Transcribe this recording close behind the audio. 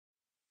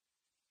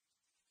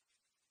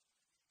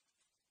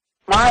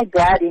My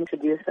dad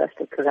introduced us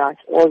to karate,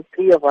 all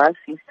three of us,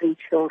 his three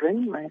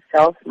children,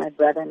 myself, my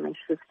brother, and my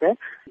sister.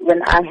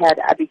 When I had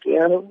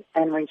Abigail,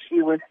 and when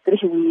she was 3,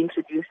 we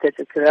introduced her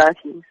to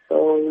karate.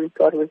 So we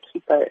thought we'd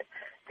keep her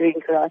doing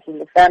karate in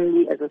the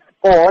family as a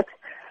sport.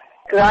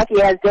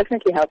 Karate has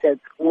definitely helped her at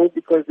school,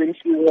 because when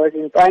she was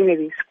in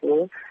primary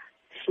school,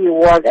 she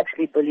was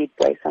actually bullied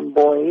by some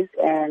boys,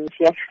 and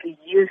she actually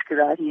used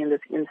karate in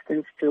this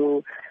instance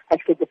to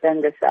actually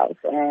defend herself.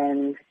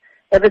 And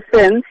ever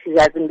since, she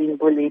hasn't been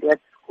bullied at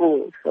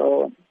school,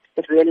 so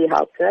it really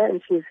helped her.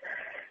 And she's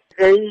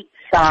very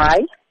shy.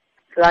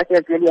 Karate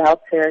has really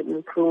helped her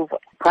improve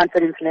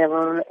confidence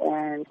level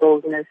and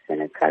boldness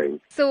and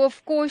courage. So,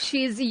 of course,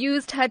 she's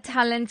used her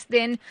talent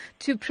then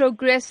to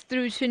progress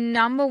through to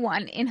number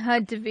 1 in her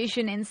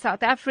division in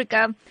South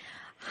Africa.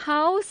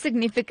 How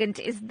significant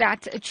is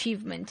that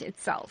achievement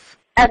itself?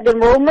 At the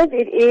moment,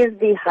 it is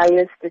the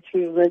highest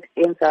achievement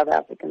in South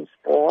African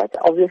sport.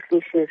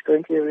 Obviously, she is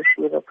going to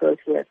receive a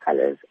Croatia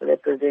colors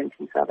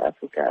representing South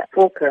Africa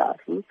for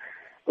karate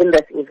in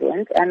this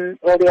event. And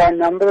there are a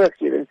number of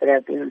students that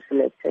have been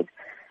selected,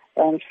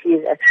 and she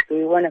is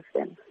actually one of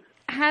them.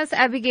 Has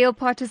Abigail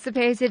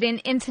participated in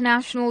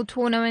international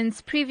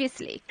tournaments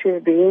previously?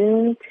 She's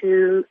been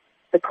to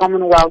the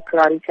Commonwealth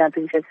Karate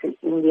Championships in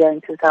India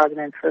in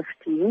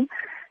 2015.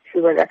 She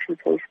was actually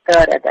placed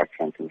 3rd at that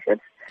championship.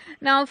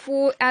 Now,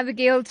 for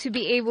Abigail to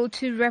be able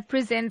to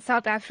represent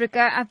South Africa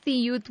at the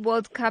Youth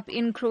World Cup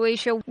in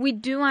Croatia, we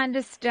do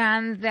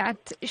understand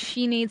that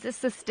she needs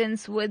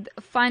assistance with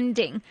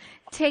funding.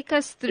 Take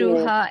us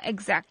through her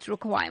exact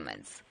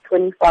requirements.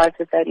 25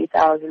 to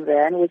 30,000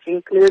 rand, which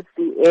includes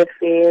the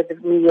airfare, the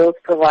meals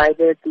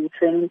provided, the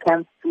training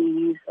camp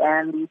fees,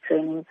 and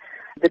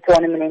the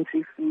tournament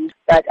entry fees.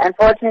 But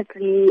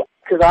unfortunately,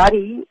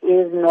 karate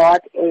is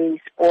not a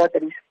sport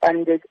that is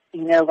funded,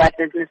 by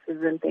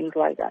businesses and things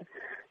like that.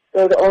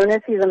 So the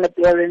onus is on the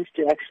parents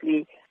to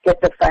actually get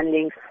the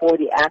funding for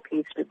the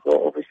athletes to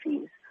go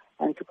overseas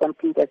and to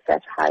compete at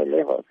such high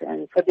levels.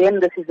 And for them,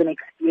 this is an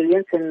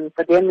experience, and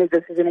for them,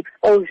 this is an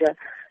exposure.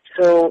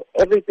 So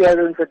every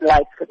parent would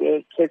like for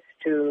their kids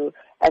to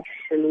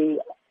actually,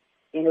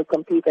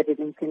 compete at an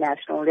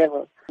international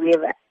level. We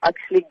have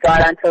actually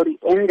got until the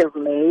end of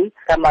May to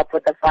come up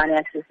with the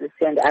finances to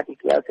send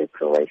Abigail to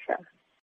Croatia.